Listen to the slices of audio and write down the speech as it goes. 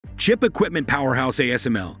Chip equipment powerhouse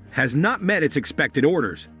ASML has not met its expected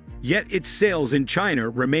orders, yet its sales in China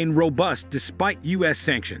remain robust despite U.S.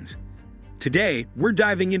 sanctions. Today, we're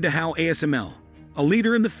diving into how ASML, a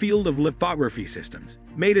leader in the field of lithography systems,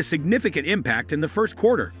 made a significant impact in the first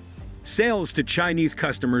quarter. Sales to Chinese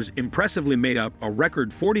customers impressively made up a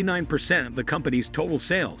record 49% of the company's total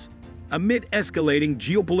sales. Amid escalating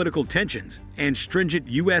geopolitical tensions and stringent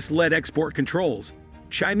U.S.-led export controls,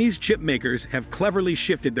 Chinese chip makers have cleverly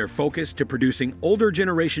shifted their focus to producing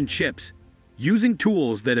older-generation chips, using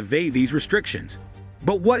tools that evade these restrictions.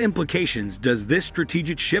 But what implications does this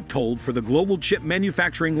strategic shift hold for the global chip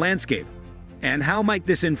manufacturing landscape? And how might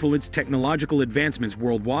this influence technological advancements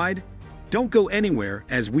worldwide? Don't go anywhere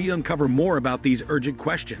as we uncover more about these urgent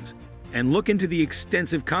questions and look into the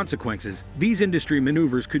extensive consequences these industry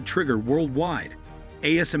maneuvers could trigger worldwide.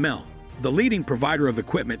 ASML, the leading provider of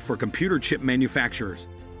equipment for computer chip manufacturers,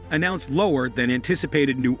 announced lower than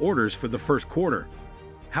anticipated new orders for the first quarter.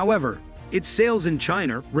 However, its sales in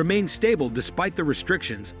China remain stable despite the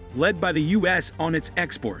restrictions led by the U.S. on its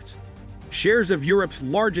exports. Shares of Europe's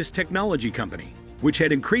largest technology company, which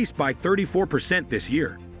had increased by 34% this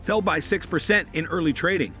year, fell by 6% in early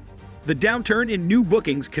trading. The downturn in new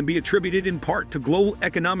bookings can be attributed in part to global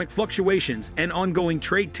economic fluctuations and ongoing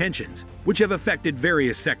trade tensions, which have affected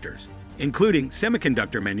various sectors, including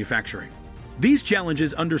semiconductor manufacturing. These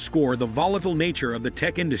challenges underscore the volatile nature of the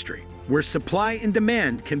tech industry, where supply and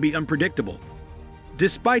demand can be unpredictable.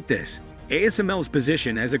 Despite this, ASML's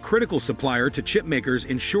position as a critical supplier to chip makers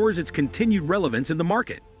ensures its continued relevance in the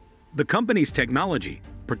market. The company's technology,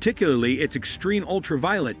 particularly its extreme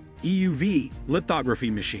ultraviolet (EUV)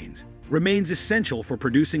 lithography machines, remains essential for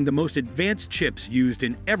producing the most advanced chips used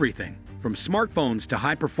in everything from smartphones to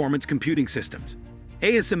high-performance computing systems.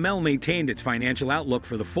 ASML maintained its financial outlook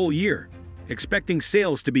for the full year, expecting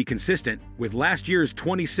sales to be consistent with last year's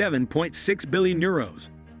 27.6 billion euros,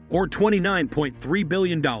 or $29.3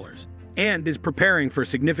 billion, and is preparing for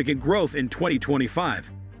significant growth in 2025.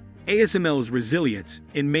 ASML's resilience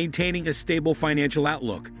in maintaining a stable financial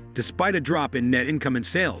outlook, despite a drop in net income and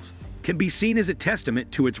sales, can be seen as a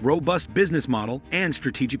testament to its robust business model and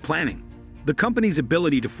strategic planning. The company's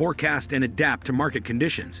ability to forecast and adapt to market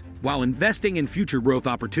conditions while investing in future growth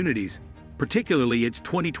opportunities, particularly its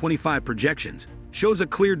 2025 projections, shows a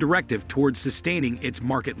clear directive towards sustaining its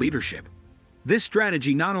market leadership. This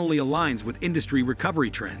strategy not only aligns with industry recovery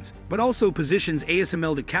trends, but also positions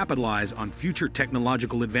ASML to capitalize on future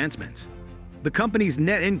technological advancements. The company's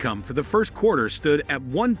net income for the first quarter stood at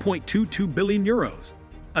 1.22 billion euros,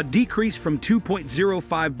 a decrease from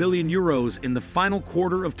 2.05 billion euros in the final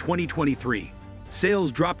quarter of 2023. Sales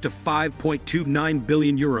dropped to 5.29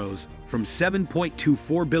 billion euros from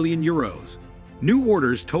 7.24 billion euros. New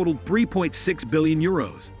orders totaled 3.6 billion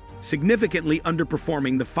euros, significantly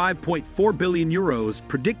underperforming the 5.4 billion euros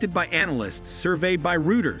predicted by analysts surveyed by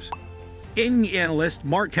Reuters. Analyst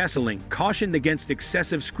Mark Hesseling cautioned against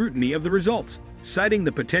excessive scrutiny of the results, citing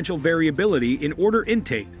the potential variability in order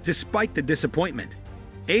intake despite the disappointment.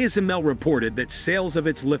 ASML reported that sales of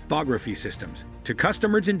its lithography systems to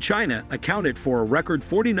customers in China accounted for a record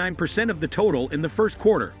 49% of the total in the first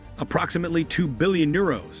quarter, approximately 2 billion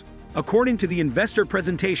euros. According to the investor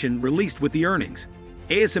presentation released with the earnings,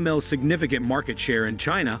 ASML's significant market share in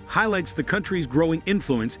China highlights the country's growing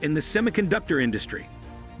influence in the semiconductor industry.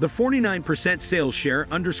 The 49% sales share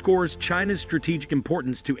underscores China's strategic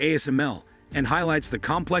importance to ASML and highlights the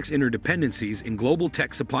complex interdependencies in global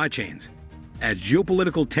tech supply chains. As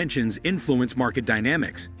geopolitical tensions influence market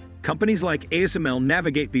dynamics, companies like ASML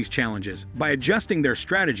navigate these challenges by adjusting their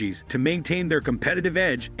strategies to maintain their competitive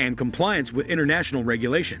edge and compliance with international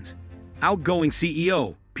regulations. Outgoing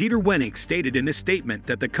CEO Peter Wennink stated in this statement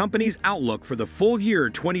that the company's outlook for the full year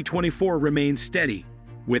 2024 remains steady,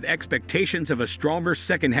 with expectations of a stronger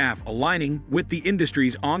second half aligning with the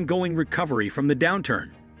industry's ongoing recovery from the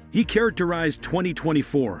downturn. He characterized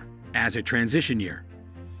 2024 as a transition year.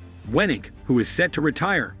 Wennink, who is set to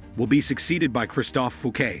retire, will be succeeded by Christophe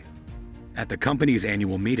Fouquet at the company's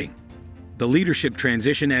annual meeting. The leadership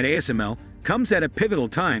transition at ASML comes at a pivotal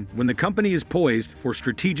time when the company is poised for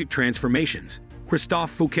strategic transformations.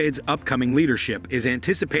 Christophe Fouquet's upcoming leadership is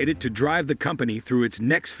anticipated to drive the company through its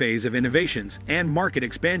next phase of innovations and market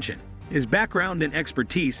expansion. His background and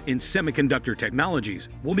expertise in semiconductor technologies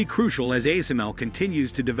will be crucial as ASML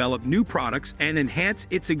continues to develop new products and enhance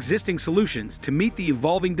its existing solutions to meet the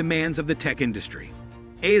evolving demands of the tech industry.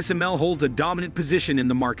 ASML holds a dominant position in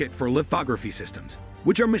the market for lithography systems,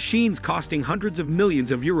 which are machines costing hundreds of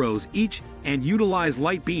millions of euros each and utilize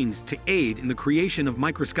light beams to aid in the creation of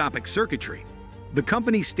microscopic circuitry. The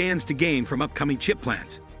company stands to gain from upcoming chip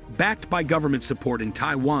plants, backed by government support in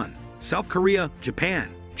Taiwan, South Korea,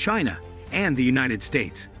 Japan, China, and the United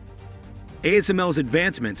States. ASML's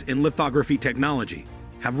advancements in lithography technology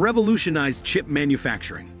have revolutionized chip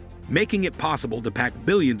manufacturing, making it possible to pack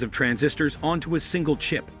billions of transistors onto a single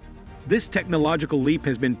chip. This technological leap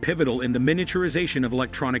has been pivotal in the miniaturization of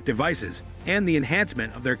electronic devices and the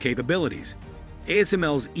enhancement of their capabilities.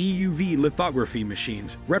 ASML's EUV lithography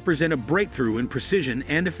machines represent a breakthrough in precision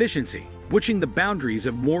and efficiency, pushing the boundaries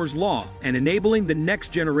of Moore's Law and enabling the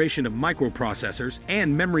next generation of microprocessors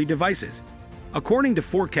and memory devices. According to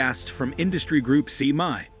forecasts from industry group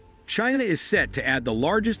CMI, China is set to add the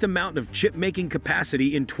largest amount of chip-making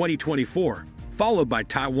capacity in 2024, followed by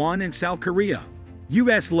Taiwan and South Korea.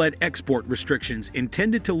 US-led export restrictions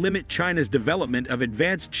intended to limit China's development of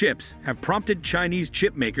advanced chips have prompted Chinese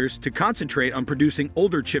chip makers to concentrate on producing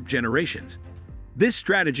older chip generations. This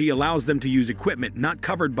strategy allows them to use equipment not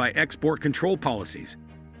covered by export control policies.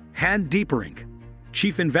 Han Deeperink,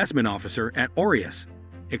 chief investment officer at Aureus,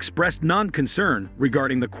 expressed non-concern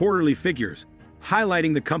regarding the quarterly figures,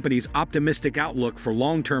 highlighting the company's optimistic outlook for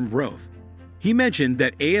long-term growth. He mentioned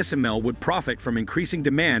that ASML would profit from increasing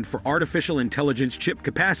demand for artificial intelligence chip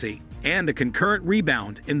capacity and a concurrent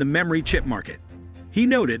rebound in the memory chip market. He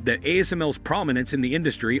noted that ASML's prominence in the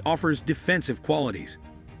industry offers defensive qualities.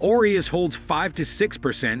 Aureus holds 5 to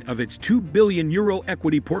 6% of its €2 billion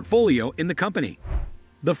equity portfolio in the company.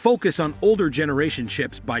 The focus on older generation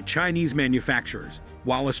chips by Chinese manufacturers,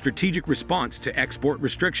 while a strategic response to export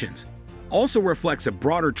restrictions, also reflects a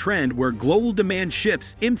broader trend where global demand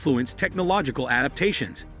shifts influence technological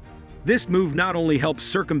adaptations. This move not only helps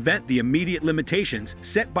circumvent the immediate limitations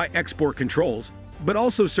set by export controls, but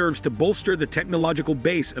also serves to bolster the technological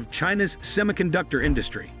base of China's semiconductor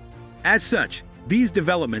industry. As such, these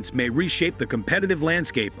developments may reshape the competitive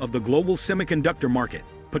landscape of the global semiconductor market,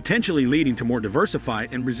 potentially leading to more diversified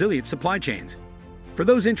and resilient supply chains. For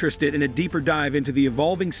those interested in a deeper dive into the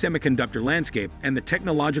evolving semiconductor landscape and the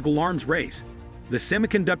technological arms race, the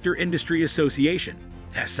Semiconductor Industry Association,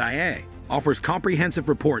 SIA, offers comprehensive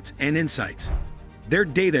reports and insights. Their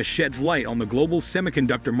data sheds light on the global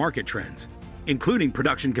semiconductor market trends, including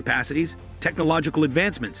production capacities, technological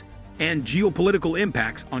advancements, and geopolitical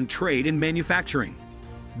impacts on trade and manufacturing.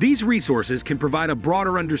 These resources can provide a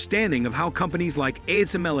broader understanding of how companies like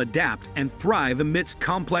ASML adapt and thrive amidst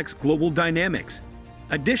complex global dynamics.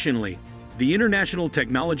 Additionally, the International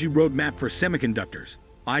Technology Roadmap for Semiconductors,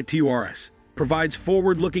 ITRS, provides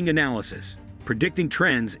forward-looking analysis, predicting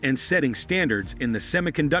trends and setting standards in the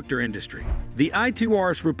semiconductor industry. The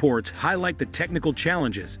ITRS reports highlight the technical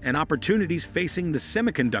challenges and opportunities facing the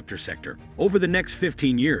semiconductor sector over the next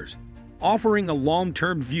 15 years, offering a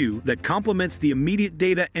long-term view that complements the immediate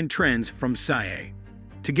data and trends from SIA.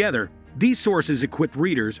 Together, these sources equip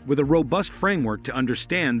readers with a robust framework to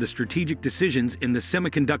understand the strategic decisions in the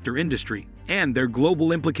semiconductor industry and their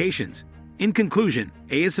global implications. In conclusion,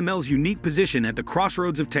 ASML's unique position at the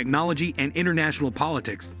crossroads of technology and international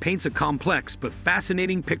politics paints a complex but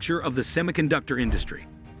fascinating picture of the semiconductor industry.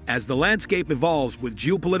 As the landscape evolves with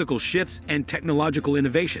geopolitical shifts and technological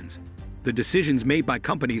innovations, the decisions made by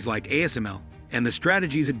companies like ASML and the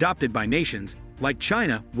strategies adopted by nations like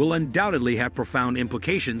China will undoubtedly have profound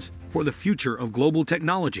implications for the future of global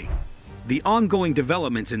technology. The ongoing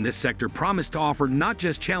developments in this sector promise to offer not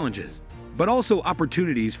just challenges, but also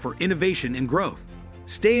opportunities for innovation and growth.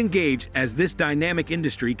 Stay engaged as this dynamic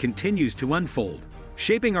industry continues to unfold,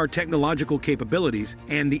 shaping our technological capabilities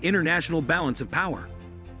and the international balance of power.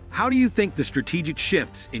 How do you think the strategic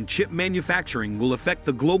shifts in chip manufacturing will affect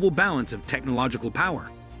the global balance of technological power?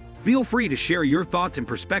 Feel free to share your thoughts and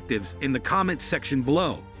perspectives in the comments section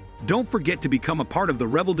below. Don't forget to become a part of the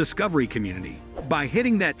Revel Discovery community by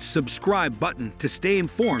hitting that subscribe button to stay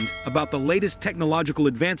informed about the latest technological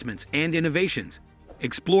advancements and innovations.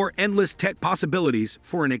 Explore endless tech possibilities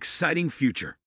for an exciting future.